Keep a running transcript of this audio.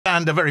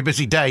and a very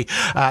busy day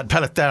at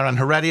Pellicer and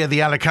Heredia.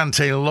 The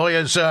Alicante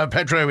lawyers.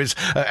 Pedro is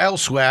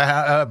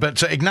elsewhere,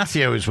 but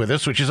Ignacio is with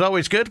us, which is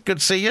always good. Good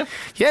to see you.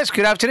 Yes,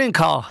 good afternoon,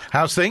 Carl.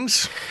 How's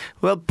things?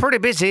 Well, pretty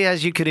busy,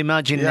 as you could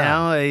imagine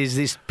now. Is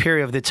this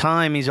period of the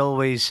time is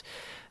always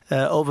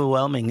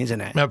overwhelming,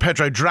 isn't it? Now,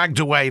 Pedro dragged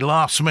away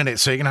last minute,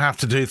 so you're going to have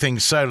to do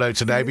things solo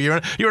today. But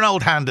you're an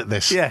old hand at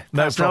this. Yeah,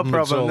 no problem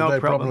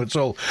at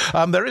all.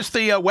 There is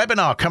the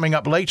webinar coming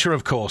up later,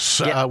 of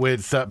course,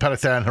 with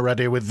Pellicer and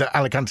Heredia with the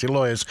Alicante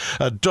lawyers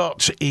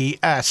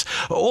 .es,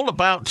 all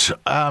about,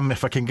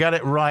 if I can get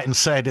it right and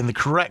say it in the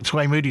correct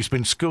way, Moody's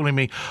been schooling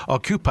me,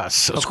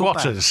 OKUPAS,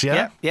 squatters.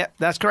 Yeah,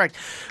 that's correct.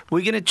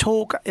 We're going to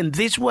talk in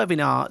this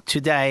webinar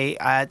today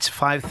at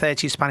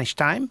 5:30 Spanish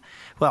time,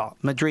 well,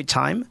 Madrid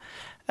time.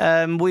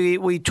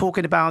 We're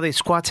talking about the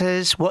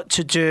squatters, what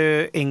to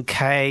do in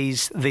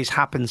case this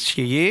happens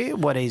to you,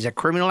 what is a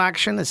criminal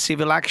action, a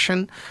civil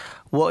action,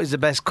 what is the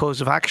best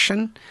course of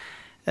action,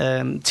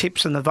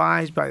 tips and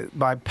advice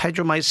by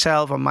Pedro,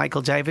 myself, and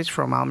Michael Davis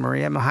from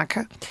Almeria,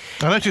 Mojaca.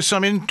 I noticed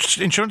some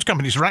insurance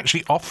companies are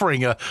actually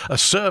offering a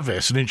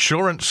service, an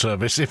insurance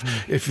service,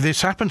 if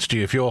this happens to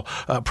you, if your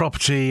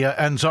property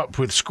ends up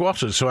with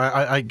squatters. So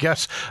I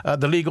guess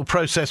the legal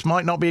process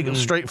might not be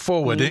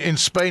straightforward. In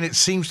Spain, it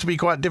seems to be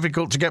quite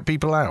difficult to get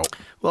people out.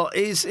 Well,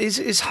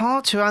 it's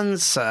hard to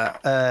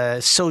answer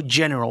so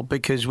general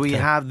because we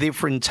have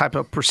different type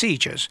of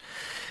procedures.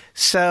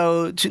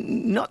 So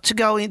not to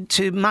go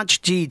into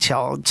much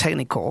detail,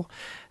 technical,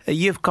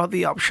 you've got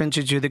the option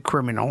to do the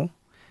criminal.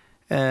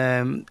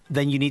 Then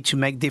you need to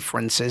make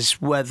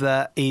differences,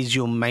 whether it's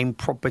your main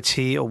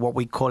property or what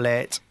we call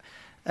it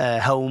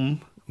home.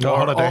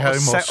 Holiday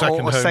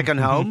home or second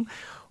home.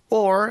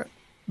 Or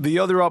the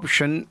other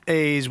option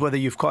is whether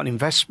you've got an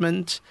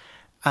investment.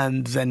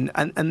 And then,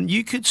 and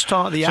you could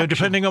start the action. So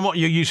depending on what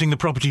you're using the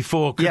property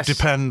for could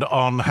depend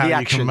on how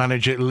you can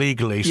manage it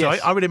legally. So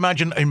I would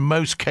imagine in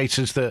most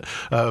cases that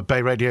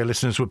BayRadio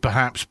listeners would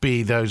perhaps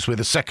be those with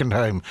a second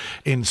home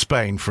in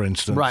Spain, for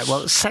instance. Right.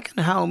 Well,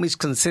 second home is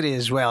considered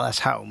as well as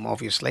home,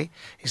 obviously.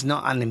 It's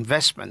not an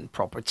investment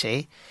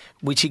property,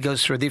 which it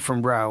goes through a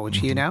different road,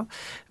 you know.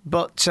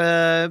 But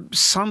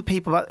some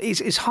people,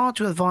 it's hard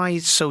to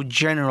advise so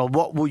general.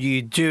 What will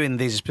you do in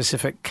this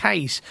specific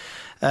case?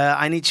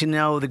 I need to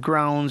know the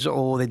grounds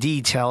or the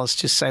details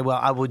to say, well,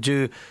 I will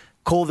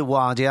call the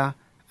Guardia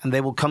and they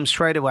will come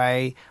straight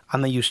away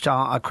and then you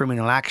start a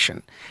criminal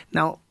action.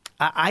 Now,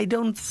 I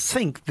don't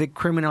think the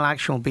criminal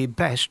action will be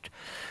best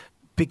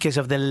because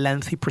of the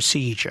lengthy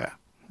procedure,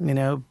 you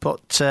know,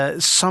 but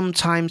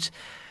sometimes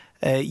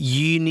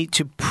you need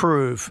to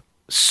prove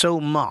so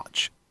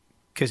much.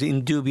 Because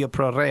in dubio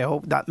pro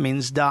reo, that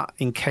means that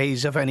in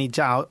case of any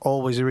doubt,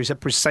 always there is a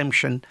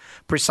presumption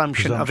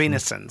of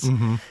innocence.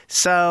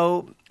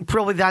 So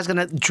probably that's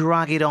going to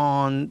drag it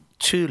on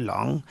too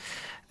long.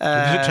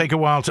 Does it take a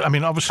while to... I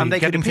mean, obviously,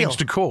 getting things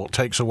to court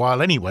takes a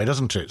while anyway,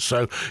 doesn't it?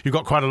 So you've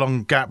got quite a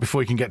long gap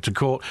before you can get to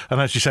court.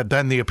 And as you said,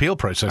 then the appeal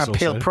process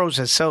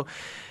process. So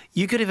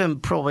you could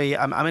even probably...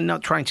 I mean,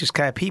 not trying to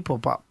scare people,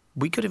 but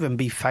we could even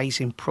be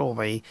facing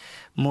probably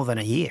more than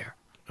a year.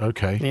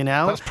 Okay. You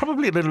know? That's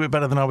probably a little bit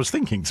better than I was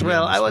thinking, to be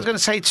honest. I was going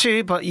to say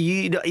too, but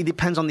it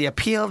depends on the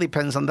appeal,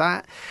 depends on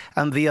that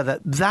and the other.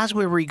 That's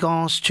with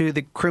regards to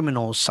the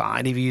criminal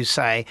side. If you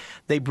say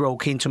they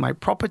broke into my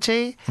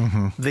property,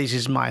 this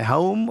is my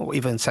home or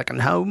even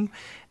second home,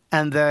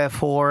 and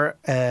therefore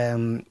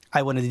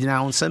I want to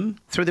denounce them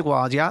through the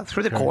Guardia,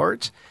 through the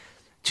court,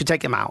 to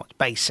take them out,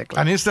 basically.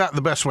 And is that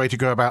the best way to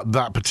go about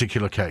that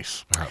particular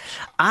case, perhaps?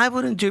 I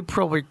wouldn't do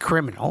probably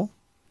criminal.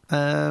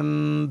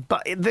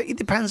 But it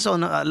depends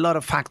on a lot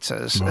of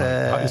factors.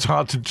 It's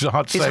hard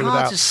to say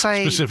without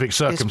specific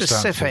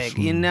circumstances.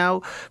 You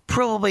know,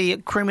 probably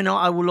criminal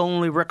I will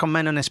only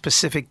recommend on a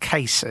specific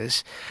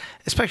cases,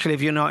 especially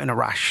if you're not in a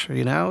rush,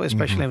 you know,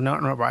 especially if not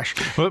in a rush.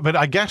 But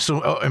I guess,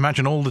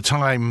 imagine all the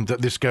time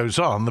that this goes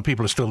on, the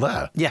people are still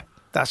there. Yeah.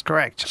 That's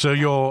correct. So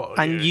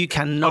you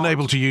cannot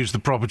unable to use the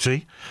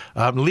property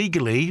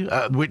legally,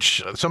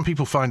 which some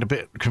people find a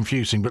bit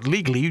confusing. But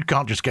legally, you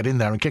can't just get in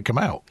there and kick them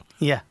out.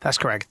 Yeah, that's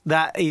correct.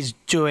 That is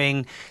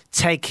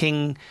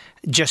taking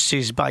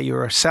justice by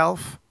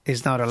yourself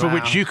is not allowed. For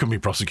which you can be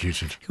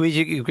prosecuted.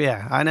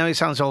 Yeah, I know it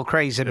sounds all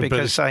crazy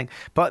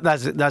but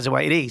that's the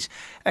way it is.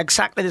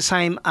 Exactly the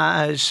same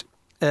as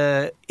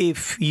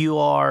if you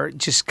are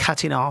just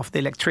cutting off the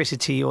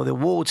electricity or the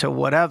water,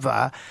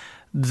 whatever.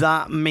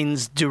 That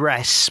means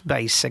duress,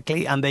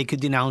 basically, and they could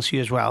denounce you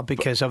as well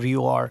because of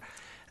your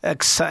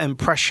exerting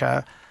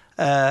pressure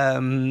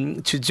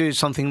to do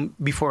something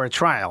before a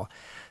trial.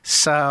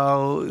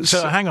 So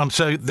hang on.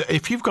 So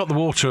if you've got the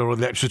water or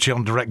the electricity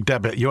on direct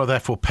debit, you're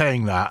therefore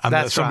paying that, and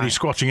there's somebody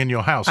squatting in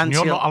your house, and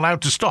you're not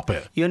allowed to stop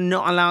it. You're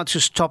not allowed to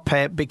stop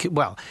it because,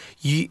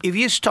 if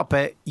you stop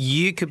it,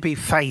 you could be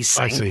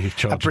facing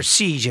a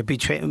procedure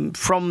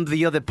from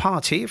the other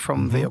party,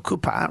 from the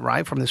OKUPA,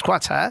 right, from the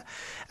squatter,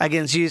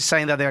 against you,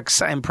 saying that they're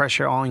exerting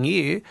pressure on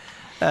you.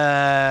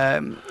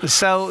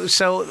 So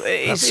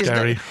that's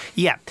scary.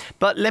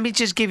 But let me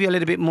just give you a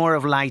little bit more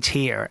of light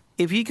here.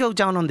 If you go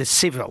down on the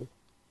civil.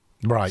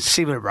 Right.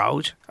 Civil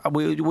road.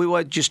 We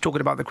were just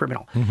talking about the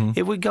criminal.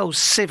 If we go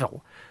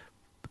civil,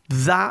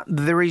 that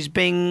there is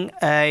being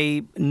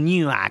a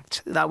new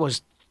act that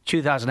was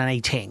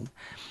 2018,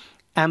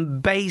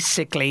 and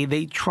basically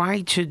they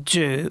try to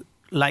do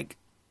like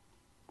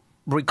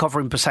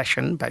recovering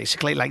possession,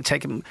 basically like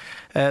taking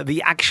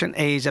the action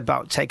is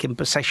about taking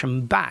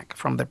possession back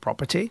from the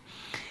property,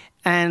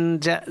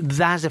 and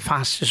that's the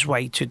fastest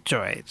way to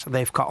do it. So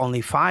they've got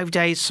only 5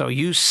 days, so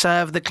you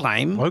serve the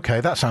claim.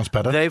 Okay, that sounds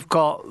better. They've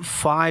got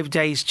 5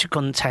 days to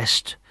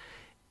contest.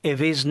 If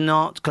it's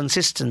not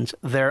consistent,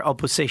 their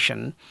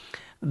opposition,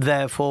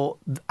 therefore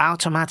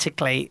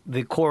automatically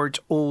the court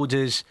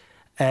orders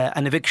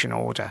an eviction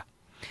order.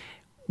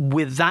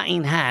 With that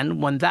in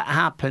hand, when that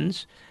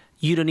happens,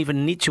 you don't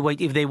even need to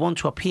wait. If they want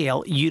to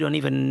appeal, you don't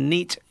even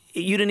need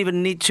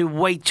to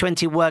wait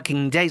 20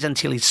 working days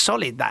until it's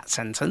solid, that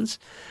sentence,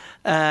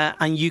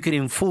 and you can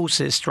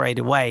enforce it straight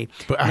away.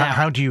 But now,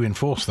 how do you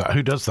enforce that?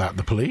 Who does that?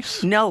 The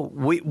police? No,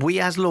 we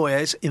as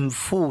lawyers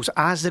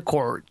ask the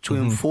court to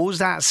enforce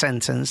that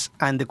sentence,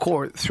 and the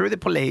court, through the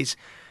police,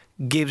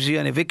 gives you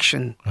an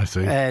eviction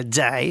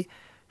day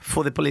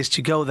for the police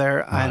to go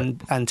there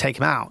and take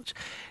him out.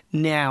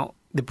 Now,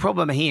 the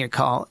problem here,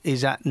 Carl,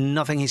 is that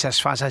nothing is as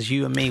fast as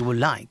you and me would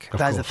like.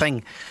 That's the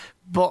thing.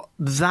 But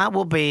that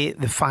will be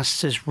the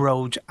fastest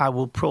road I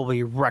will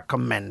probably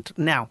recommend.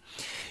 Now,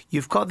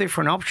 you've got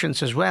different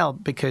options as well,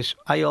 because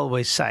I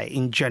always say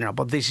in general,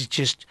 but this is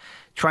just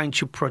trying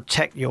to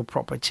protect your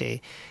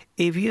property.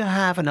 If you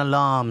have an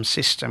alarm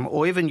system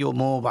or even your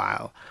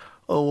mobile,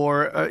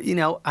 or,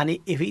 and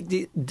if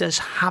it does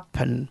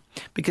happen,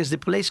 because the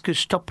police could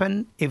stop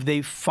them if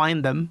they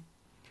find them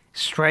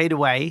straight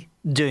away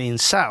doing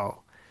so.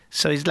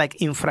 So it's like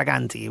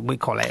infraganti, we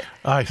call it,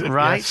 right?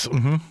 Yes.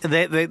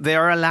 They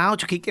are allowed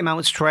to kick them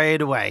out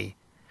straight away,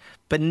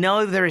 but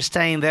no, they're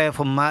staying there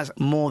for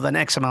more than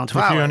X amount of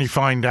hours. If you only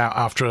find out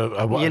after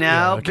a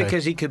while,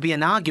 because it could be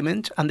an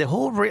argument, and the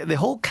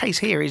whole case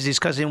here is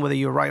discussing whether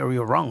you're right or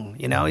you're wrong.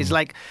 It's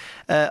like,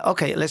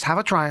 okay, let's have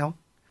a trial.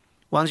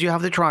 Once you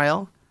have the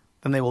trial,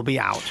 then they will be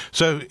out.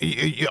 So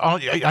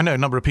I know a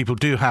number of people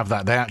do have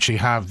that. They actually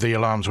have the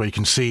alarms where you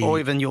can see, or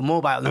even your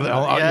mobile number.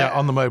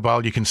 On the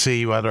mobile you can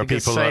see whether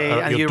people are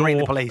at your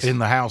door, in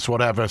the house,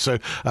 whatever. So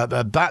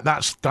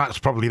that's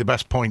probably the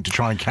best point to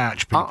try and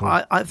catch people.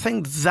 I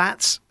think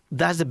that's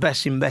the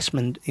best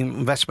investment.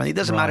 It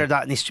doesn't matter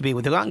that it needs to be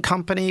with the gun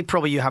company.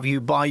 Probably you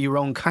buy your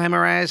own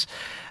cameras.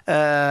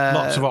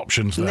 Lots of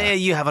options there. There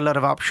you have a lot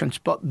of options,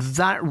 but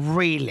that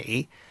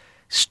really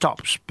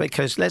stops,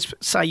 because let's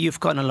say you've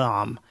got an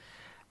alarm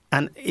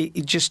and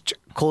it just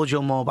calls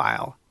your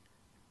mobile.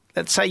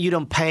 Let's say you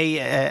don't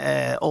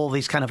pay all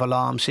these kind of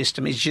alarm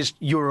system. It's just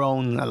your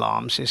own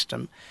alarm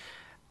system.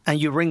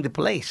 And you ring the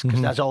police,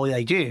 because that's all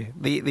they do.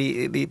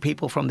 The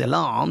people from the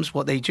alarms,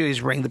 what they do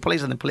is ring the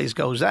police, and the police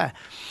goes there.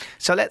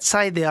 So let's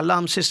say the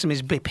alarm system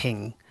is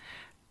beeping,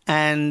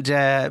 and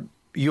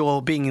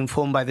you're being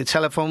informed by the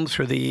telephone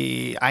through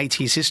the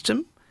IT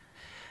system,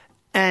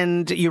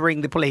 and you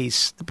ring the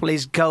police. The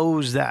police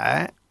goes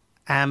there.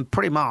 And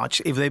pretty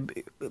much, if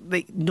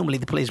they normally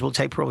the police will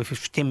take probably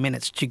 15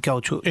 minutes to go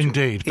to.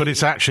 Indeed, but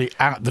it's actually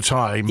at the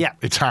time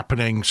it's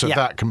happening, so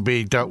that can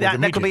be dealt with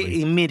immediately. That could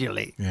be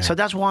immediately. Yeah. So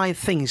that's why I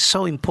think it's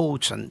so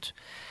important.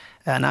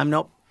 And I'm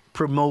not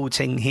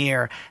promoting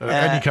here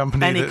any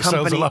company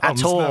sells alarms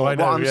at all. No, I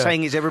know, what I'm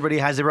saying is everybody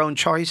has their own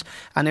choice,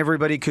 and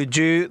everybody could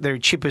do their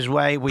cheapest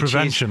way,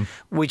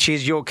 which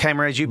is your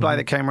cameras. You buy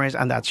the cameras,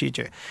 and that's you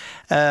do.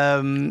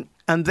 And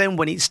then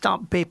when it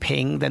starts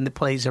beeping, then the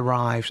police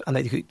arrives, and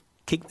they could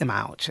kick them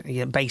out,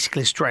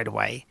 basically straight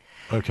away.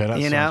 Okay, that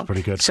sounds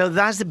pretty good. So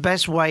that's the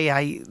best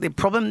way. The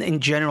problem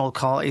in general,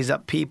 Carl, is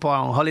that people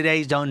on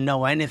holidays don't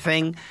know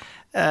anything.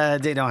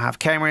 They don't have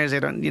cameras. They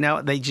don't,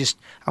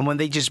 and when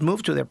they just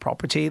move to their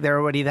property, they're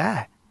already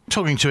there.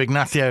 Talking to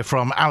Ignacio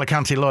from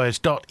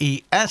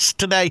AlicanteLawyers.es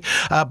today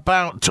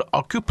about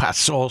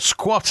OKUPAS, or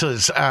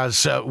squatters,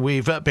 as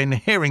we've been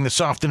hearing this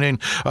afternoon.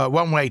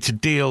 One way to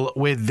deal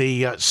with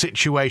the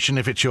situation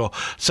if it's your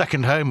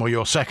second home or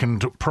your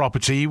second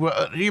property.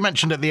 You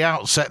mentioned at the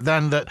outset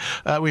then that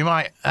we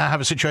might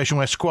have a situation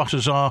where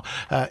squatters are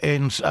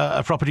in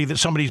a property that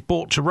somebody's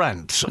bought to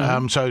rent.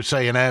 So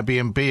say an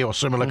Airbnb or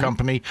similar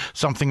company,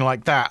 something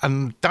like that.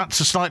 And that's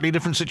a slightly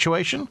different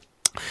situation?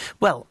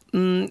 Well,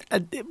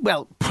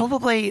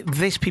 probably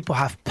these people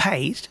have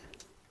paid.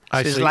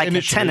 I see. It's like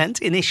a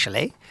tenant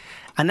initially,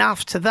 and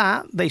after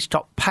that they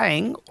stop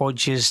paying or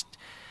just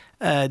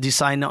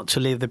decide not to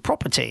leave the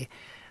property.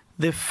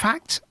 The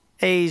fact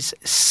is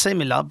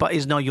similar, but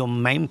it's not your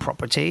main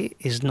property.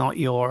 It's not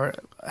your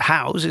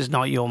house. It's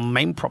not your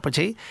main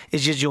property.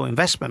 It's just your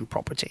investment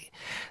property.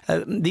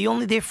 The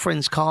only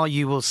difference, Carl,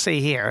 you will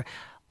see here: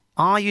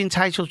 are you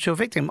entitled to a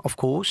victim? Of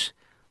course.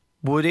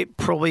 Would it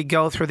probably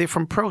go through a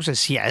different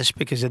process? Yes,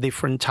 because it's a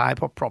different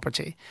type of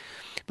property.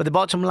 But the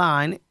bottom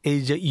line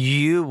is that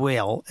you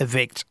will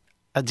evict,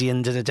 at the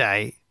end of the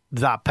day,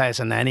 that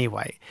person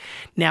anyway.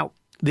 Now,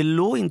 the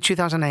law in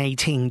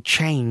 2018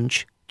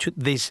 changed to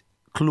this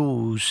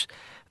clause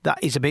that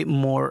is a bit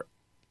more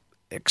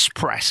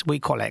express. We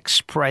call it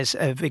express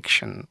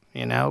eviction,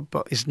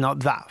 but it's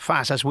not that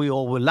fast as we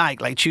all would like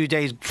 2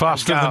 days.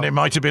 Faster than it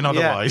might have been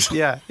otherwise.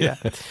 Yeah.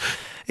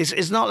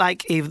 It's not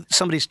like if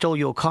somebody stole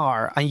your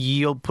car and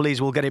your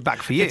police will get it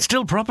back for you. It's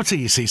still property,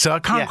 you see, so I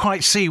can't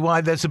quite see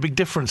why there's a big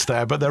difference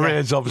there, but there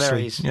is,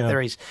 obviously.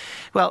 There is.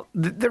 Well,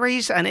 there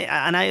is, and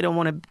I don't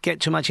want to get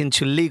too much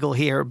into legal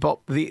here, but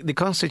the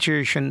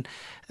Constitution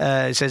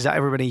says that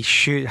everybody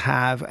should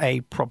have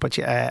a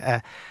property,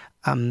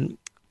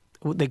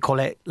 they call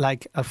it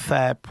like a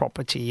fair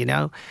property,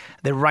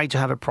 the right to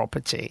have a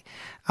property.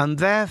 And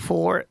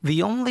therefore,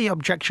 the only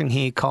objection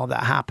here, Carl,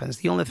 that happens,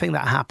 the only thing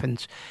that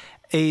happens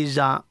is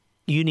that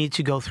you need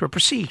to go through a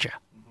procedure.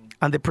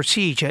 And the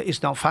procedure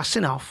is not fast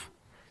enough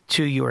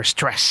to your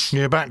stress.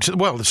 You're back to,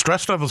 the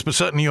stress levels, but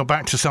certainly you're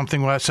back to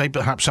something where, say,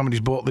 perhaps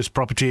somebody's bought this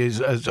property as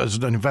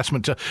an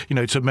investment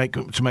to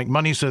make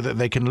money so that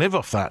they can live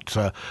off that,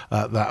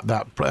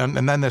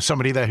 and then there's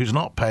somebody there who's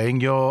not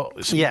paying. You're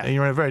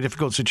in a very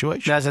difficult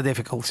situation. That's a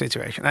difficult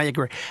situation. I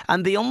agree.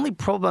 And the only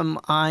problem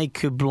I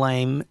could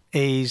blame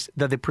is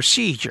that the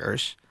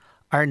procedures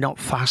are not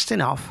fast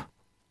enough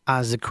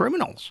as the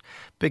criminals.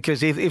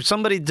 Because if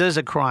somebody does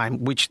a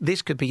crime, which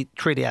this could be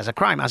treated as a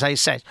crime, as I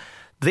said,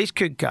 this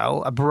could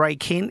go, a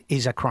break-in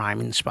is a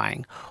crime in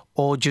Spain,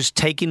 or just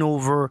taking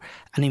over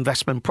an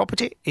investment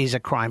property is a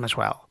crime as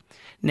well.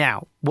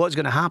 Now, what's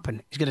going to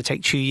happen? It's going to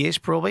take 2 years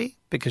probably,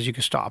 because you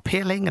can start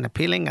appealing,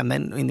 and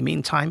then in the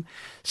meantime,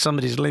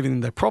 somebody's living in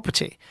their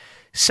property.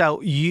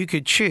 So you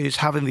could choose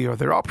having the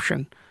other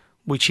option,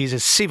 which is a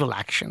civil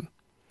action.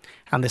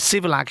 And the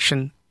civil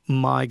action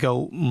might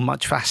go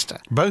much faster.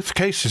 Both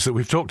cases that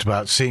we've talked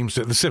about seems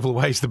that the civil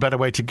way is the better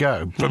way to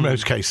go for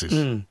most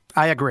cases.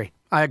 I agree.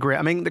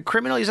 I mean, the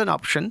criminal is an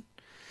option,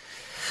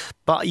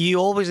 but you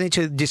always need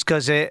to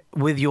discuss it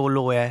with your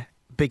lawyer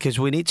because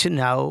we need to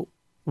know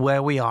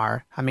where we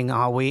are. I mean,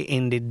 are we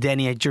in the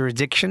Denia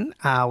jurisdiction?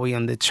 Are we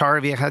in the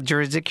Torrevieja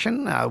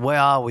jurisdiction? Where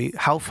are we?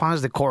 How far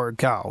does the court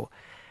go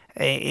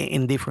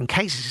in different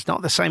cases? It's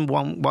not the same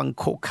one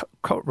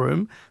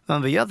courtroom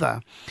than the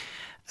other.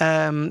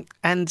 And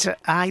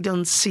I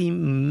don't see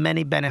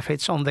many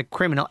benefits on the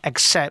criminal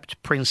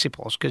except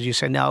principles, because you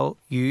say, no,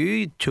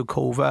 you took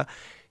over,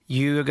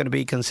 you're going to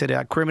be considered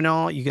a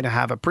criminal, you're going to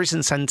have a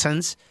prison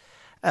sentence,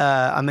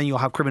 and then you'll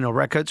have criminal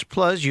records,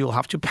 plus you'll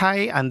have to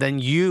pay, and then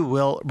you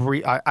will,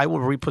 I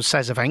will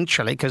repossess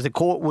eventually, because the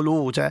court will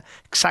order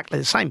exactly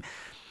the same.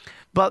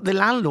 But the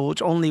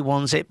landlord only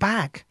wants it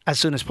back as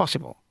soon as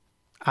possible.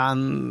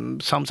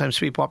 And sometimes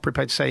people are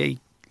prepared to say, hey,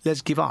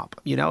 let's give up,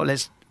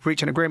 let's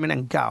reach an agreement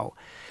and go.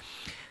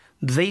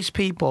 These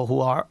people who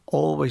are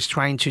always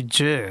trying to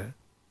do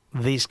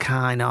this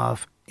kind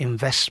of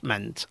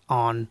investment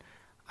on,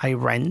 I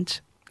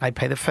rent, I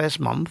pay the first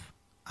month,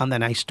 and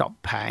then I stop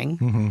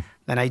paying.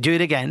 Then I do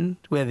it again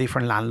with a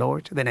different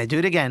landlord. Then I do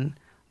it again.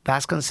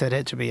 That's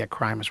considered to be a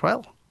crime as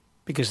well,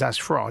 because that's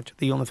fraud.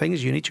 The only thing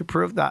is you need to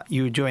prove that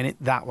you're doing it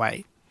that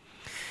way.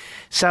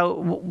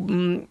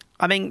 So,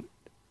 I mean,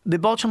 the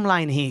bottom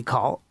line here,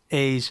 Carl,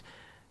 is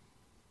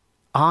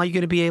are you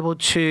going to be able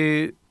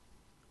to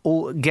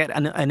get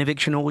an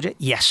eviction order?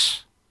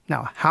 Yes.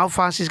 Now, how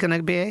fast is going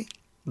to be?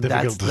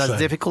 That's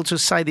difficult to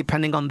say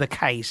depending on the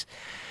case.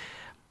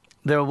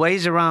 There are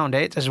ways around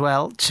it as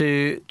well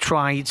to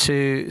try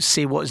to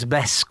see what's the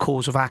best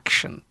course of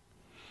action,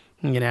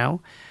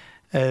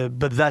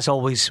 but that's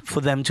always for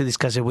them to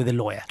discuss it with a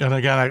lawyer. And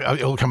again,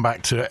 it'll come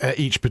back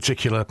to each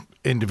particular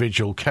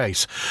individual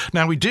case.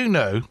 Now, we do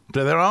know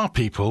that there are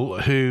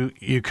people who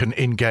you can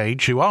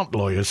engage who aren't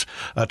lawyers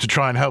to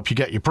try and help you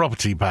get your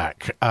property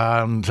back.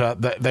 And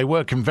they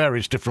work in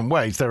various different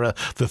ways. There are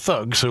the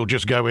thugs who'll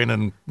just go in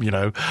and,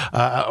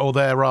 or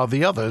there are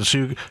the others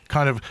who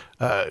kind of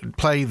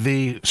play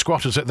the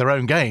squatters at their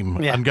own game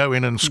and go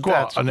in and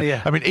squat. I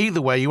mean,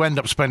 either way, you end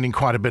up spending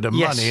quite a bit of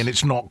money and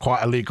it's not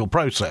quite a legal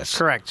process.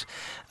 Correct.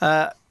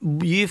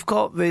 You've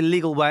got the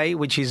legal way,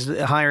 which is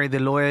hiring the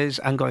lawyers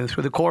and going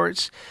through the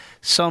courts.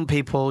 Some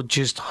people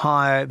just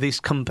hire these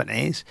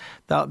companies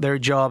that their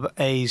job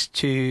is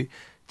to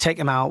take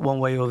them out one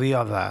way or the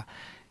other.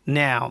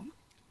 Now,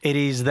 it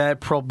is their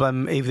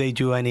problem if they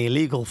do any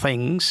illegal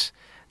things,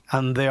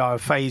 and they are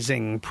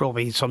facing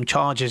probably some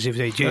charges if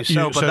they do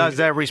so, but that's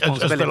their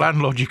responsibility. As the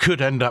landlord, you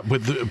could end up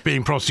with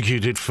being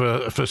prosecuted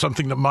for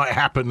something that might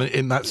happen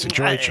in that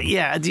situation.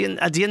 At the end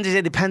of the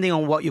day, depending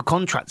on what your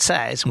contract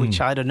says, which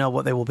I don't know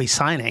what they will be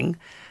signing,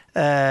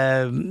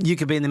 you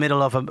could be in the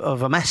middle of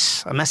a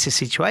messy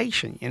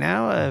situation,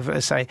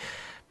 say,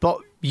 but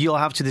you'll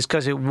have to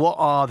discuss it. What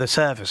are the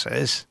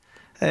services?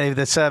 If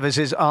the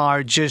services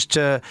are just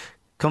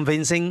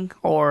convincing,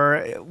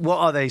 or what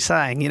are they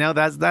saying?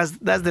 That's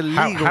the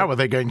legal. How are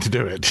they going to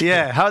do it?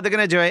 Yeah, how are they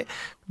going to do it?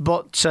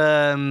 But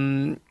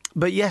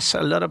yes,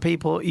 a lot of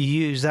people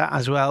use that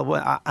as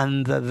well,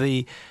 and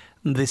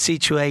the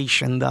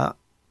situation that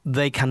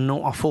they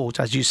cannot afford,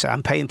 as you say,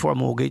 I'm paying for a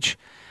mortgage.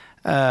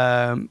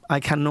 I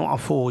cannot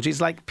afford. It's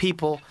like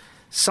people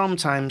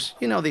sometimes,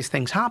 these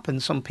things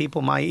happen. Some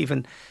people might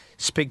even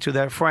speak to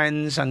their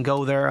friends and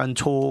go there and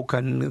talk,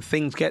 and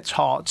things gets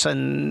hot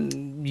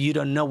and you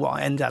don't know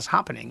what ends up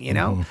happening, you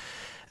know.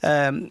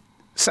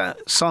 So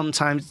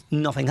sometimes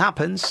nothing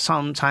happens.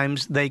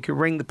 Sometimes they could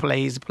ring the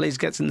police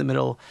gets in the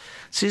middle.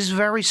 So it's a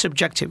very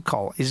subjective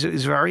call. It's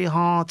very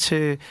hard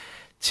to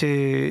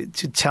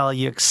tell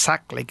you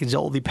exactly, because it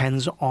all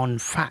depends on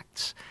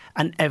facts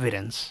and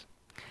evidence.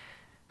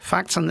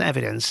 Facts and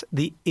evidence.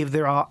 If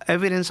there are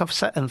evidence of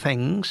certain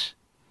things,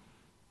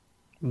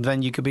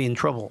 then you could be in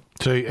trouble.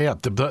 So, yeah,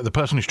 the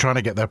person who's trying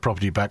to get their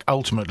property back,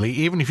 ultimately,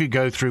 even if you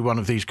go through one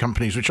of these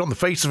companies, which on the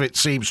face of it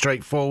seems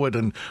straightforward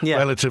and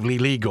relatively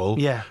legal,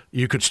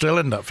 you could still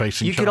end up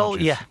facing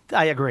charges.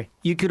 I agree.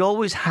 You could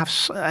always have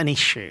an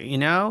issue, you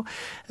know.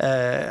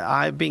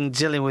 I've been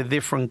dealing with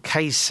different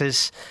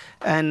cases,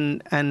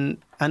 and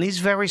it's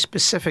very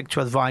specific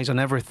to advise on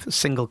every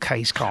single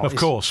case, Carl. Of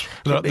course.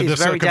 The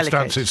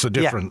circumstances are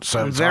different,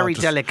 so it's very hard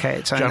to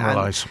delicate.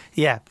 generalise.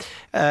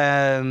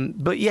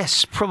 But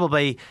yes,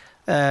 probably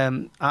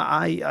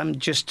I'm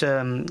just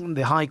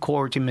the High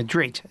Court in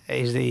Madrid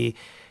is the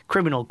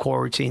criminal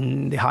court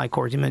in the High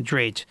Court in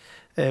Madrid.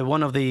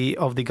 One of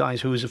the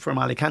guys who is from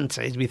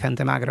Alicante, is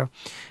Vicente Magro.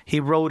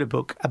 He wrote a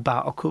book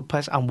about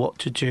OKUPAS and what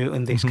to do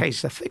in this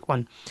case. A thick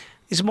one.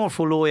 It's more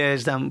for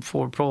lawyers than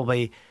for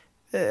probably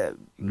the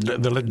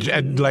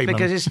layman.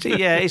 Because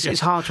it's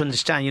hard to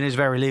understand. You know, it's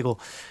very legal.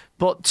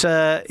 But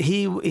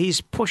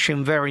he's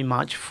pushing very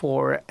much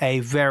for a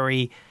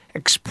very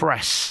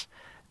express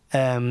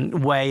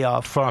way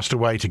of faster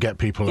way to get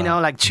people out. You know,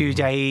 like 2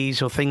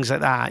 days or things like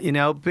that. You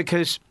know,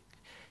 because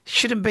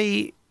shouldn't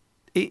be.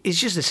 It's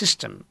just the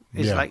system.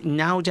 It's like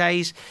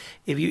nowadays,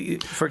 if you,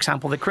 for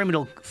example, the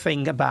criminal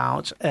thing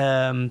about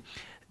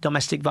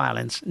domestic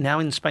violence now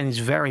in Spain is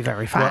very,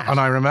 very fast. Well, and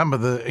I remember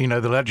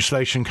the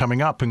legislation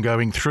coming up and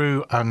going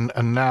through, and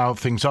now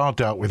things are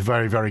dealt with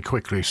very, very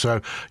quickly.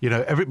 So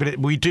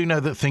we do know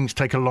that things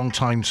take a long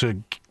time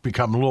to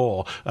become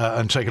law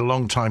and take a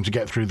long time to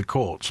get through the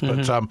courts.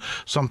 But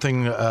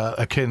something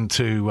akin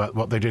to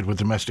what they did with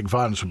domestic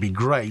violence would be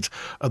great.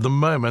 At the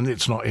moment,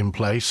 it's not in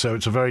place, so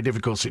it's a very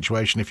difficult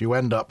situation if you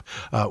end up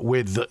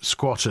with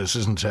squatters,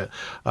 isn't it?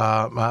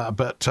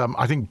 But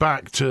I think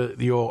back to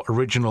your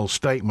original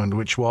statement,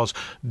 which was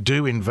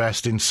do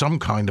invest in some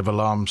kind of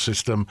alarm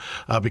system,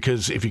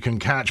 because if you can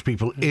catch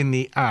people in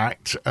the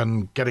act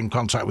and get in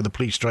contact with the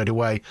police straight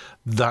away,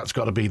 that's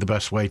got to be the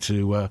best way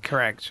to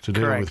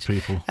deal with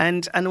people.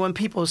 And when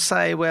people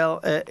say, well,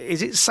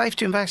 is it safe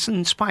to invest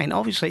in Spain?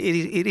 Obviously,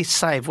 it is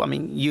safe. I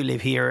mean, you live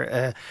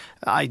here.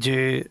 I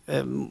do,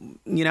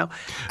 you know,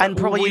 and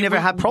probably you never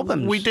had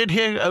problems. We did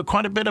hear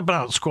quite a bit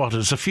about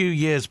squatters a few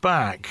years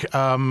back,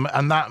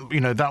 and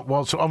that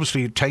was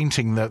obviously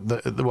tainting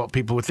what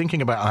people were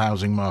thinking about the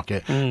housing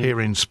market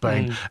here in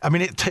Spain. I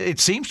mean, it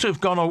seems to have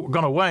gone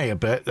away a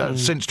bit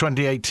since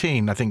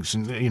 2018. I think,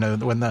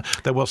 when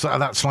there was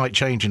that slight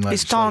change in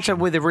legislation. It started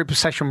with the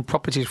repossession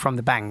properties from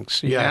the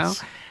banks, you know?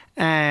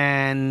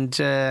 And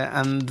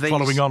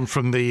following on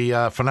from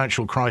the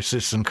financial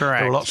crisis, and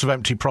there were lots of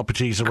empty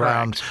properties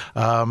around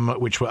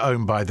which were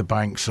owned by the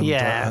banks. And,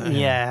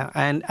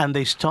 and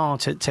they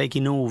started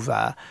taking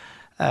over.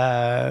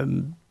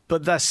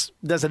 But that's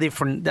a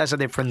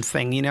different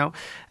thing, you know.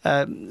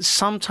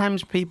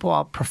 Sometimes people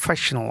are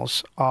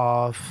professionals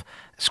of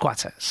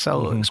squatters,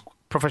 so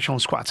professional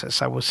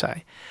squatters, I would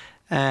say,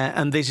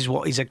 and this is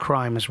what is a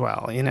crime as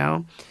well, you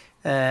know.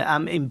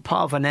 I'm in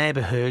part of a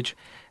neighbourhood.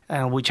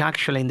 Which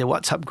actually in the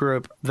WhatsApp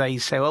group, they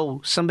say, oh,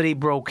 somebody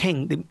broke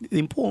in. The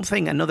important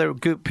thing, another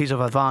good piece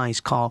of advice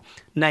called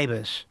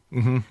neighbours.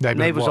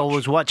 Neighbours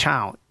always watch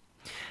out.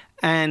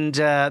 And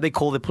they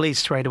call the police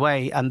straight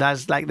away. And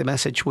that's like the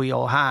message we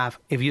all have.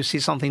 If you see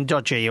something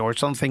dodgy or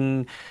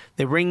something,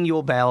 they ring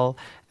your bell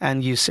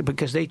and you see,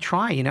 because they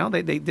try, you know,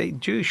 they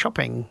do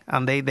shopping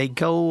and they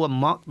go and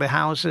mock the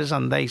houses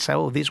and they say,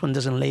 oh, this one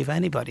doesn't leave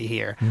anybody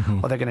here,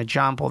 or they're going to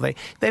jump, or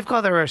they've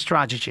got their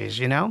strategies,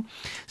 you know.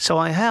 So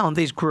I heard on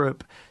this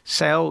group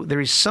say, oh, there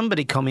is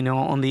somebody coming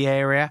on the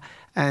area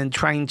and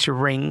trying to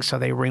ring. So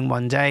they ring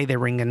one day, they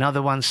ring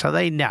another one, so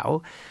they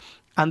know.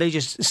 And they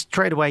just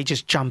straight away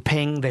just jump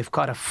in. They've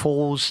got a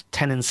false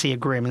tenancy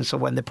agreement. So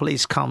when the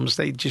police comes,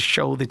 they just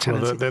show the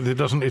tenancy.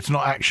 Well, it's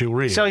not actual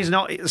real. So it's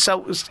not.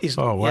 So it's,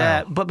 oh wow.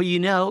 Yeah, but you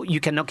know you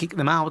cannot kick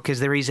them out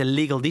because there is a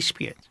legal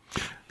dispute.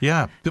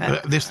 Yeah,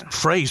 this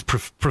phrase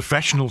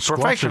professional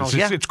squatters,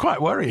 it's quite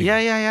worrying.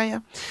 Yeah.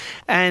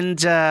 And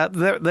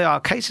there are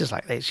cases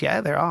like this.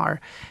 Yeah, there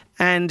are,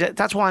 and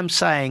that's why I'm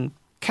saying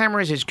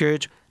cameras is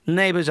good,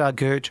 neighbours are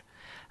good.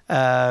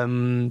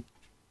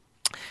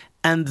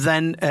 And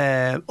then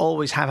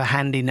always have a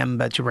handy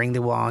number to ring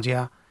the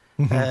Guardia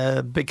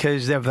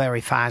because they're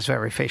very fast,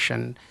 very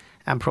efficient,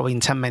 and probably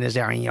in 10 minutes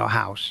they're in your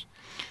house.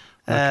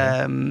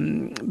 Okay.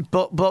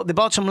 But the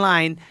bottom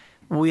line,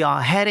 we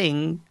are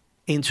heading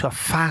into a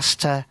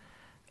faster,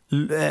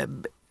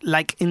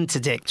 like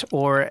interdict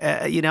or,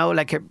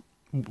 like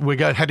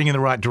we're heading in the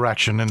right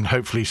direction, and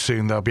hopefully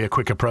soon there'll be a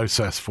quicker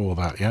process for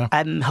that, yeah?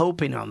 I'm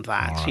hoping on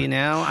that, right. you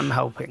know, I'm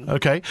hoping.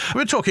 Okay.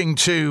 We're talking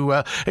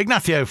to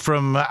Ignacio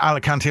from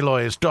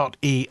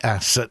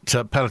AlicanteLawyers.es at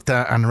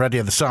Pellicer and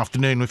Heredia this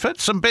afternoon. We've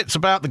heard some bits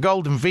about the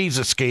Golden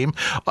Visa scheme.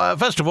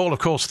 First of all, of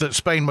course, that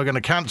Spain were going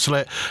to cancel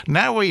it.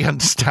 Now we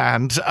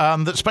understand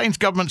that Spain's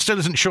government still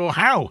isn't sure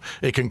how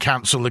it can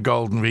cancel the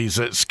Golden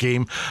Visa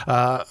scheme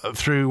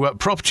through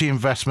property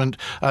investment.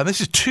 This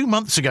is 2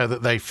 months ago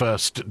that they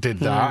first did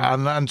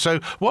that. And so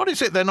what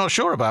is it they're not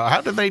sure about?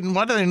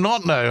 Why do they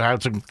not know how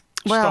to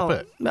stop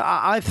it?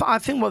 I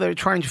think what they're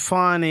trying to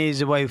find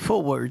is a way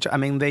forward. I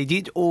mean, they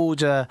did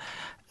order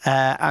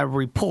a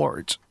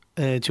report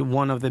to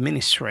one of the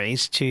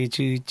ministries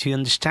to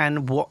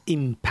understand what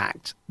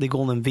impact the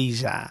Golden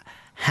Visa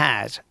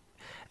had,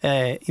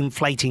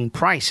 inflating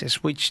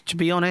prices, which, to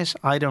be honest,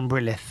 I don't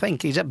really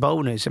think is a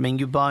bonus. I mean,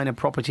 you're buying a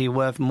property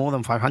worth more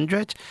than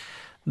 500,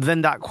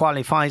 then that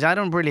qualifies. I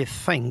don't really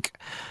think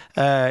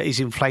is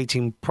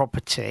inflating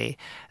property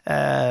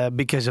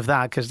because of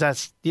that, because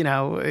that's, you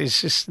know,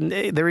 it's just,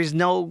 there is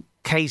no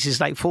cases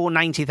like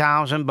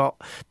 490,000, but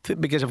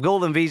because of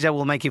Golden Visa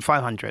we'll make it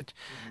 500.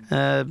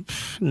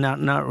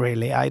 Not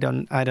really. I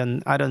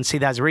don't see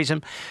that as a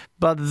reason,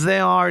 but they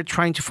are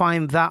trying to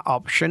find that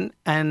option,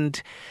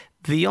 and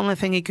the only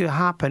thing it could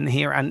happen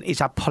here, and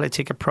it's a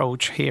politic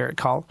approach here,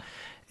 Carl,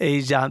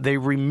 is they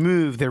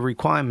remove the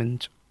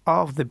requirement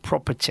of the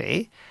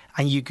property,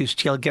 and you could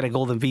still get a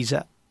Golden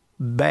Visa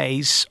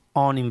based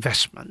on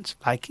investment,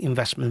 like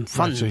investment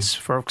funds.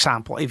 For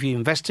example, if you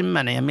invest in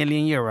money, €1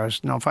 million,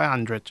 not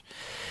 500,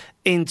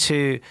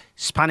 into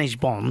Spanish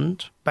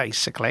bond,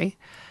 basically,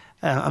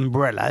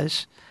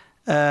 umbrellas,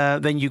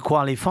 then you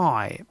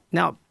qualify.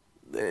 Now,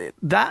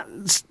 that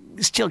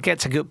still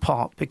gets a good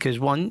part because,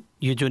 one,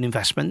 you do an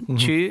investment.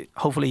 Mm-hmm. Two,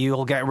 hopefully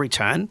you'll get a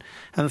return.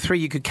 And three,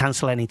 you could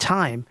cancel any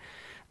time.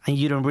 And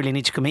you don't really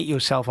need to commit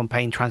yourself on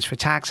paying transfer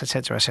tax,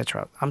 etc.,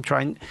 etc. I'm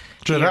trying.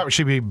 So that would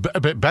actually be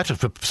a bit better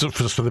for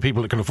the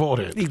people that can afford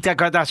it.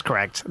 That's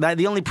correct.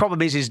 The only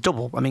problem is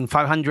double. I mean,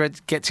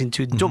 500 gets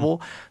into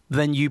double,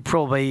 then you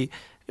probably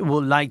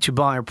would like to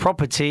buy a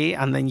property,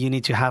 and then you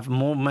need to have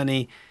more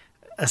money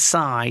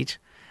aside,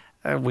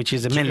 which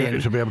is $1 million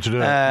to be able to do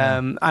it.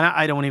 And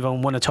I don't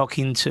even want to talk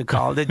into,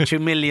 Carl, the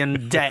 $2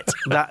 million debt.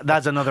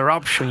 That's another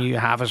option you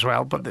have as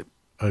well, but.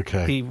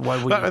 Okay.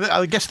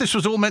 I guess this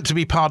was all meant to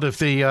be part of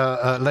the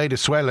Ley de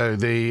Suelo,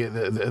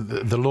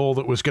 the law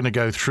that was going to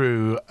go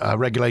through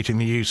regulating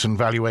the use and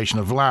valuation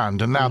of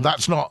land, and now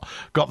that's not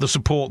got the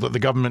support that the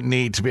government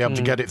need to be able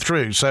to get it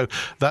through. So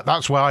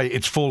that's why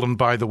it's fallen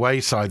by the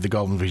wayside, the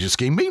Golden Visa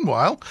scheme.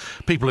 Meanwhile,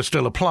 people are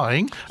still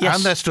applying,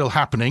 and they're still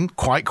happening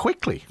quite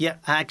quickly. Yeah,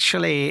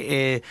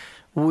 actually,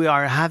 we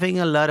are having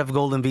a lot of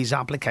Golden Visa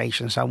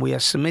applications, and we are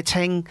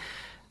submitting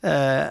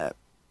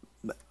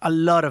a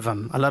lot of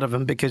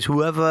them, because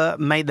whoever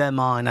made their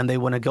mind and they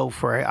want to go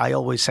for it, I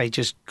always say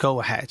just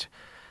go ahead.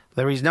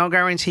 There is no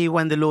guarantee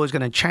when the law is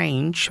going to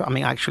change. I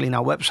mean, actually, in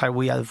our website,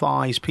 we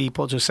advise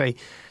people to say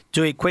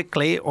do it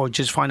quickly or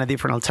just find a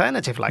different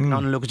alternative, like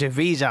non-lucrative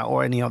visa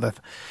or any other.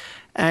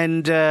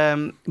 And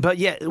but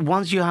yeah,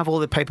 once you have all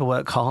the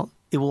paperwork, Carl,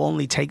 it will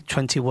only take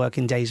 20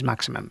 working days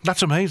maximum.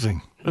 That's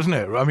amazing, isn't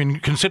it? I mean,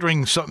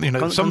 considering some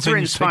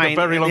things take a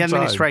very long time. The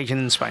administration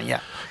in Spain,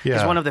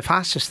 it's one of the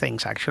fastest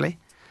things, actually.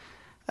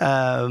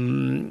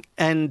 And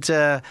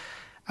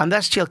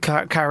that still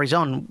carries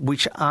on,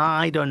 which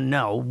I don't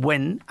know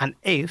when and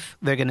if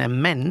they're going to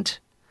amend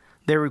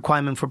their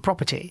requirement for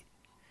property,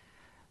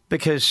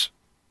 because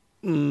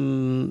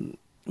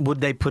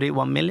would they put it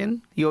 1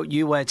 million?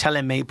 You were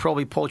telling me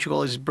probably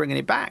Portugal is bringing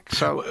it back.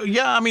 So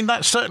yeah, I mean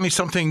that's certainly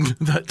something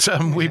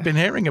that we've been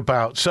hearing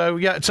about. So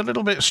yeah, it's a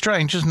little bit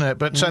strange, isn't it?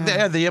 But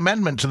the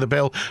amendment to the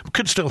bill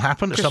could still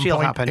happen at some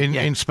point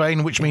in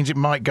Spain, which means it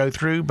might go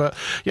through. But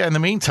yeah, in the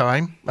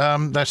meantime,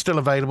 they're still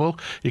available.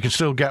 You can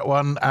still get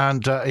one,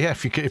 and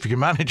if you can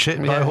manage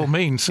it, by all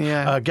means,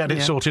 get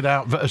it sorted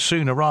out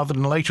sooner rather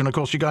than later. And of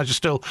course, you guys are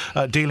still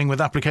dealing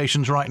with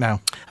applications right now.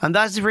 And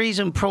that's the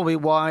reason probably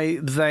why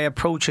they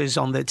approach us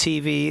on the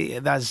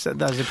TV. That's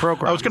the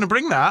program. I was going to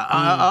bring that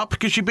up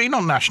because you've been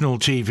on national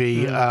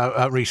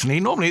TV recently.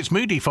 Normally it's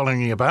Moody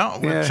following you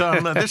about,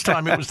 but this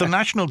time it was the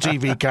national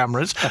TV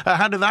cameras.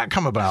 How did that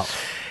come about?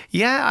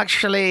 Yeah,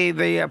 actually,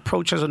 they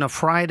approached us on a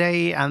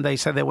Friday and they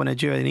said they want to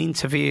do an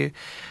interview.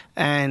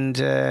 And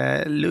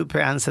Lupe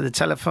answered the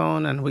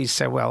telephone, and we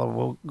said,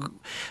 well,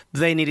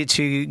 they needed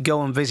to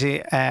go and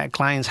visit a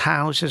client's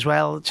house as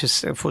well,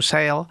 just for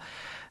sale.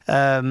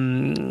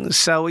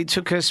 So it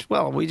took us,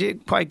 we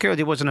did quite good.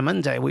 It wasn't a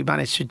Monday. We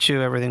managed to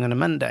do everything on a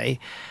Monday.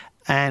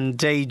 And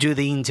they do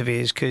the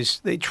interviews because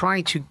they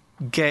try to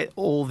get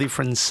all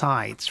different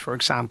sides. For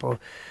example,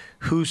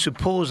 who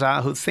supports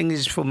that, who thinks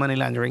it's for money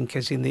laundering,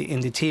 because in the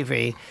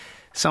TV,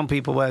 some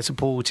people were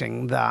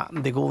supporting that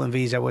the Golden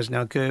Visa was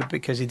not good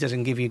because it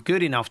doesn't give you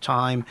good enough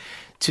time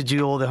to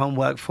do all the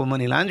homework for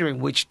money laundering,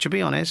 which, to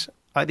be honest,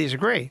 I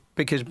disagree,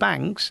 because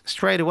banks,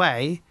 straight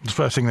away... The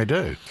first thing they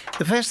do.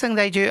 The first thing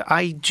they do,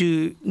 I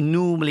do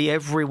normally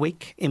every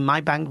week. In my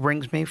bank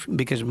rings me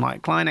because my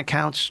client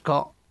account's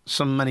got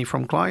some money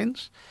from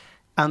clients,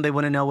 and they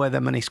want to know where their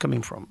money's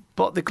coming from.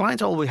 But the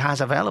client always has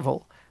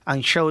available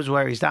and shows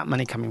where is that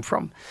money coming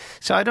from.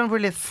 So I don't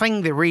really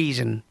think the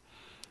reason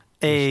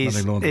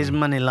is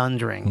money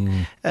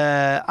laundering.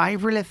 I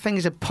really think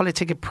it's a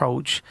politic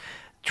approach,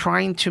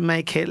 trying to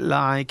make it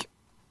like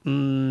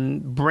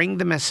bring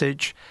the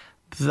message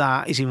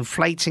that is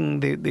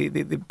inflating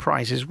the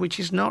prices, which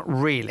is not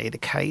really the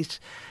case.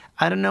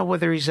 I don't know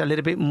whether it's a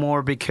little bit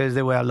more because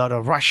there were a lot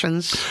of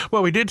Russians.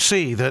 Well, we did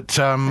see that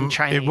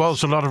it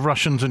was a lot of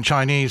Russians and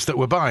Chinese that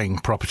were buying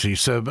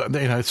properties. So,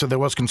 so there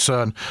was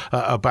concern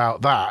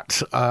about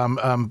that.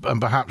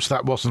 And perhaps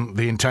that wasn't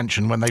the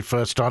intention when they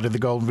first started the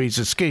Golden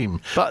Visa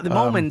scheme. But at the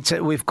moment,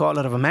 we've got a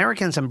lot of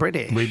Americans and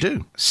British. We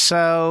do.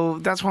 So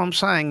that's what I'm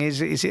saying.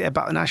 Is it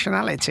about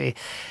nationality?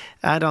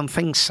 I don't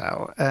think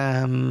so.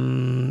 I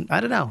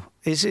don't know.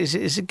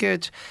 It's a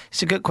good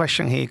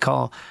question here,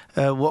 Carl.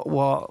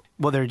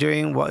 What they're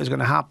doing, what is going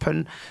to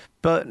happen.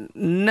 But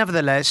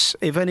nevertheless,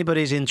 if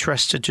anybody's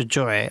interested to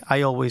do it,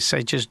 I always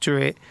say just do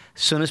it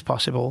as soon as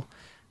possible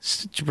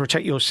to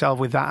protect yourself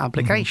with that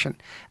application.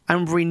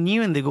 And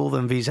renewing the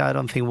Golden Visa, I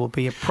don't think will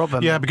be a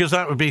problem. Yeah, because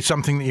that would be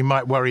something that you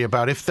might worry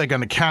about. If they're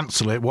going to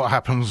cancel it, what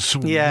happens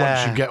once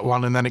you get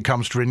one and then it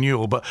comes to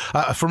renewal? But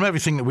from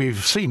everything that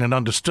we've seen and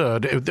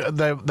understood,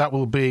 that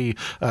will be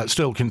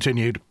still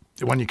continued.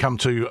 When you come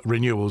to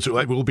renewals,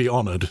 it will be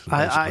honoured.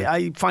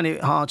 I find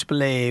it hard to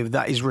believe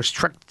that is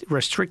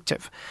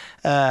restrictive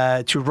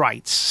to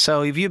rights.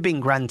 So if you've been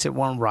granted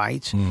one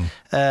right,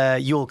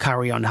 you'll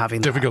carry on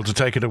having difficult to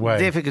take it away.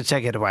 Difficult to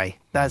take it away.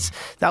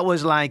 That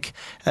was like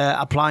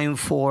applying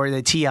for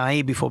the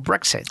TIE before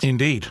Brexit.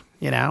 Indeed.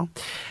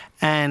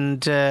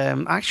 And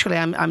actually,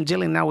 I'm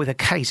dealing now with a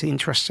case, an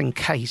interesting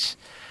case.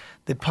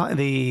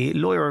 The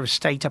lawyer of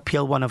state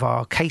appealed one of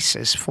our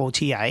cases for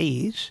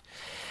TIEs.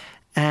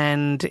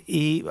 And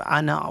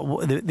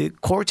the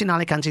court in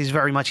Alicante is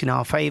very much in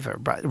our favour.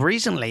 But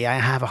recently, I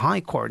have a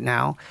high court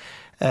now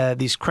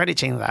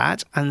discrediting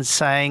that and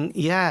saying,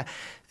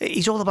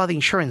 it's all about the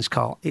insurance,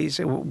 Carl.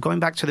 Going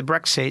back to the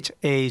Brexit,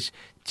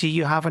 do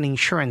you have an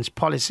insurance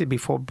policy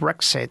before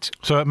Brexit?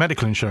 So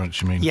medical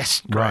insurance, you mean?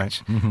 Yes,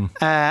 correct. Right.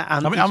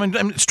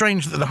 Mm-hmm. It's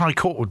strange that the High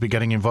Court would be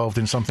getting involved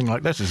in something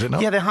like this, is it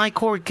not? Yeah, the High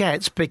Court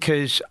gets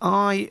because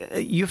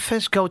you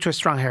first go to a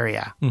strong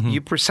area. You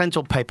present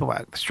all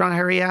paperwork. The strong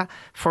area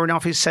Foreign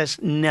Office says,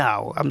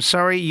 no, I'm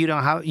sorry, you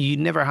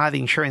never had the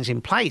insurance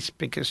in place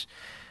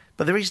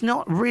but there is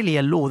not really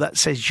a law that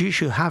says you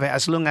should have it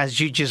as long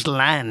as you just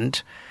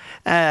land.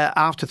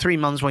 After 3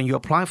 months when you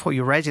apply for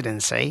your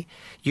residency,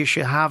 you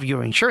should have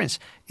your insurance.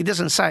 It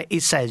doesn't say,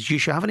 it says you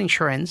should have an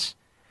insurance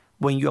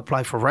when you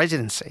apply for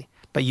residency,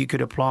 but you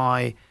could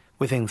apply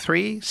within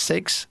 3,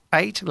 6,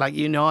 8. Like,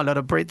 a lot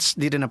of Brits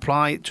didn't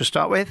apply to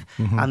start with,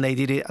 and they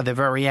did it at the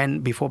very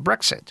end before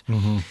Brexit.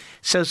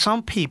 So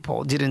some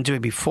people didn't do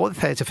it before the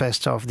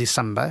 31st of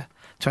December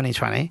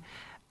 2020,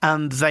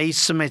 and they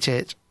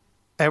submitted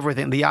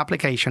everything, the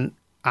application,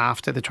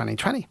 after the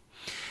 2020.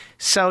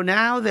 So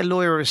now the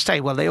lawyer of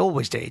state, they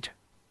always did,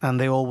 and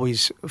they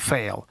always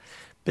fail.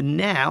 But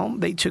now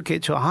they took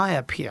it to a high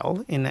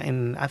appeal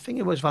in I think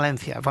it was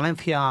Valencia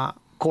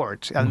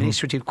court,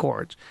 administrative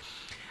court.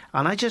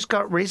 And I just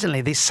got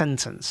recently this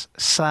sentence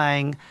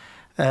saying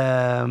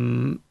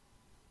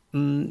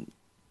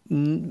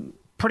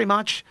pretty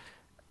much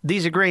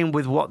disagreeing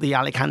with what the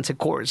Alicante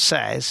court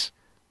says.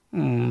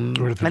 And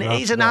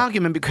it is an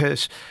argument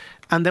because...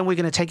 And then we're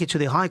going to take it to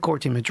the High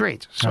Court in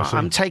Madrid. So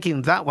I'm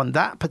taking that one.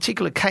 That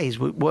particular case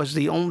was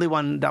the only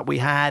one that we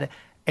had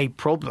a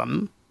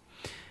problem.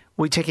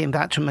 We're taking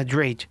that to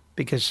Madrid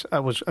because I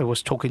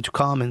was talking to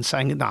Carmen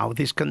saying, no,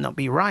 this cannot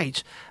be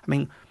right. I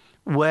mean,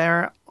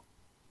 where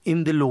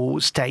in the law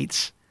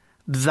states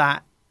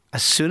that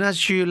as soon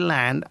as you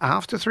land,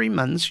 after 3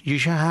 months, you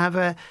should have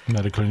a...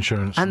 medical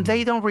insurance. And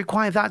they don't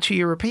require that to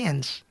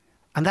Europeans.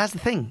 And that's the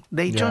thing.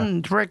 They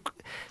don't...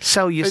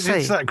 So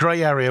it's that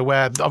grey area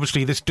where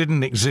obviously this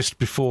didn't exist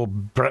before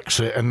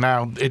Brexit and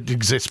now it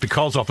exists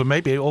because of, and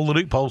maybe all the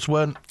loopholes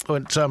weren't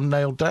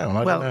nailed down.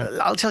 I don't know.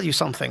 I'll tell you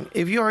something.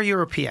 If you're a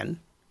European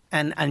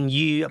and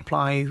you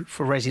apply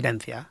for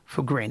residencia,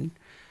 for green,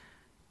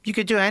 you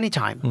could do it any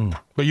time.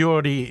 But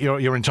you're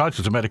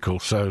entitled to medical,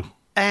 so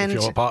if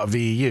you're part of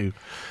the EU.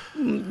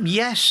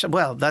 Yes,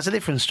 well, that's a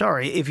different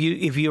story. If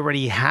you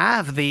already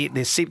have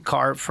the SIP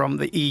card from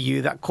the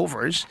EU that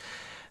covers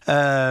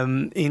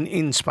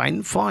in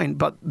Spain, fine.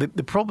 But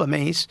the problem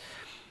is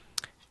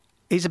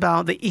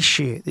about the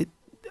issue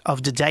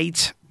of the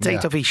date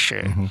of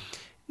issue.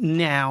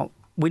 Now,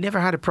 we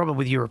never had a problem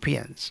with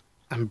Europeans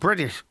and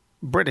British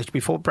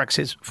before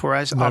Brexit for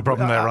us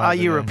are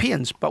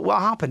Europeans. But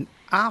what happened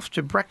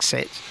after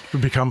Brexit?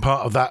 We become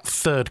part of that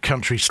third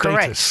country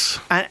status.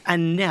 Correct.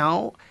 And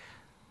now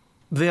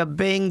they're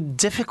being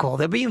difficult.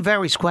 They're being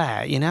very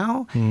square, you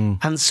know?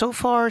 And so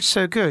far,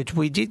 so good.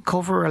 We did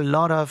cover a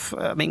lot of,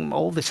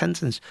 all the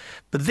sentence.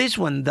 But this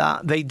one,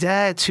 that they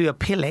dare to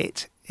appeal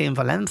it in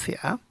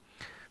Valencia,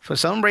 for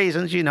some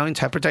reasons,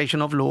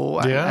 interpretation of law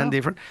and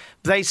different.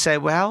 They say,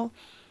 well,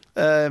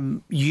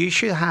 you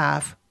should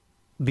have,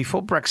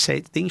 before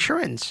Brexit, the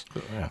insurance.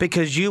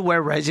 Because you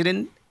were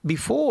resident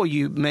before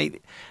you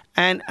made...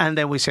 And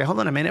then we say,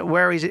 hold on a minute,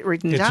 where is it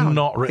written down? It's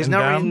not written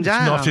down. It's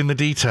not in the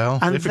detail.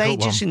 And they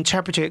just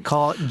interpret it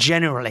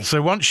generally.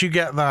 So once you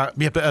get that,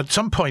 but at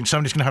some point,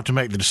 somebody's going to have to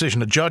make the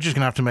decision. A judge is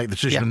going to have to make the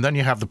decision, and then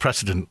you have the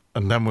precedent,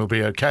 and then we'll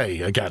be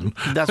okay again.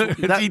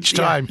 Each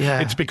time.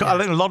 It's because I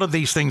think a lot of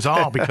these things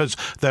are because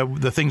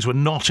the things were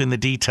not in the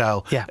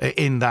detail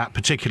in that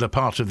particular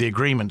part of the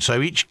agreement.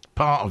 So each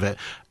part of it,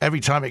 every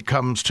time it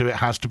comes to it,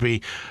 has to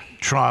be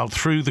trialed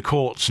through the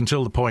courts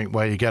until the point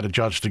where you get a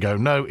judge to go,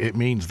 no, it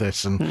means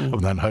this, and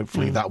then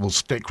hopefully that will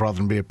stick rather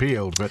than be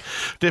appealed. But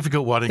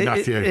difficult one,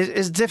 Ignacio.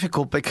 It's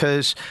difficult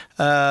because,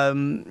 as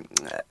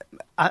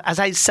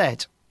I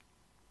said,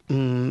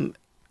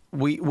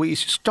 we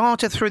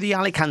started through the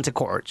Alicante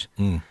court.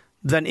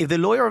 Then if the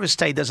lawyer of the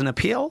state doesn't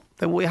appeal,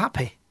 then we're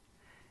happy.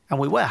 And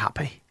we were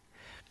happy.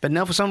 But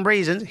now for some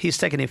reason, he's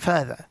taken it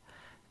further.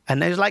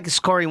 And it's like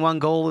scoring 1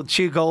 goal,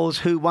 2 goals,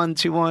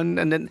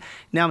 1-1. And then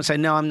now I'm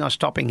saying, no, I'm not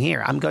stopping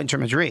here. I'm going to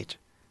Madrid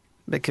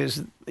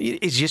because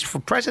it's just for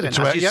president,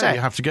 as you said.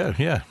 You have to go,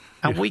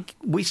 And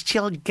we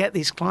still get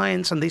these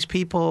clients and these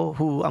people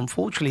who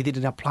unfortunately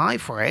didn't apply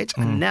for it.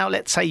 And now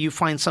let's say you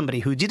find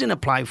somebody who didn't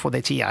apply for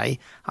the TA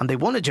and they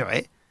want to do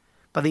it,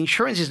 but the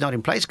insurance is not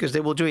in place because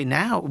they will do it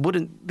now.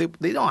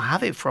 They don't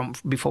have it from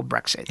before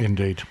Brexit.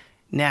 Indeed.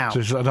 Now, so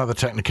it's another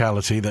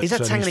technicality that is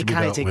a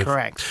technicality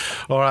correct?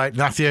 All right,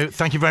 Ignacio,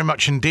 thank you very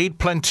much indeed.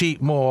 Plenty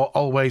more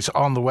always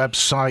on the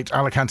website,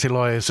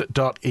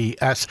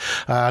 alicantelawyers.es.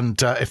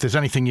 And if there's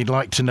anything you'd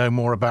like to know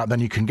more about, then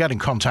you can get in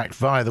contact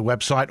via the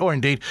website or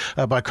indeed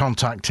by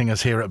contacting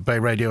us here at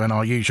BayRadio and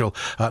our usual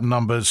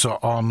numbers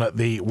on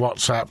the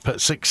WhatsApp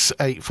at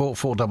 684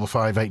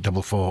 455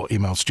 844,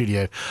 email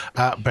studio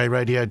at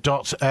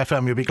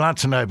bayradio.fm. You'll be glad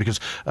to know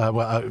because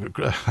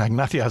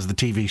Ignacio has the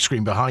TV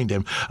screen behind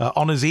him.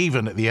 Honours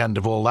even at the end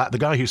of all that. The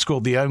guy who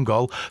scored the own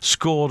goal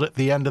scored at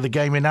the end of the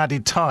game in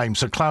added time.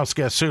 So Klaus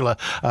Gersula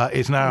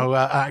is now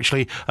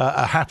actually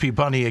a happy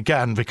bunny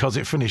again because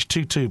it finished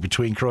 2-2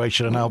 between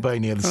Croatia and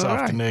Albania this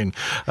afternoon.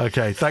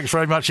 Okay, thanks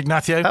very much,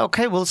 Ignacio.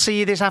 Okay, we'll see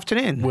you this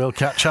afternoon. We'll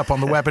catch up on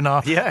the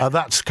webinar.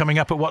 That's coming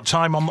up at what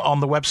time on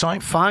the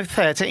website?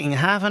 5:30 in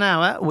half an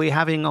hour. We're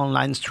having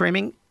online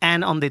streaming.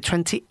 And on the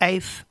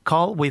 28th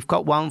call, we've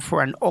got one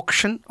for an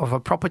auction of a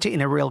property in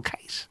a real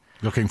case.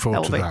 Looking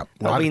forward to that.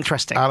 That'll be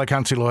interesting.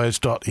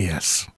 alicantelawyers.es.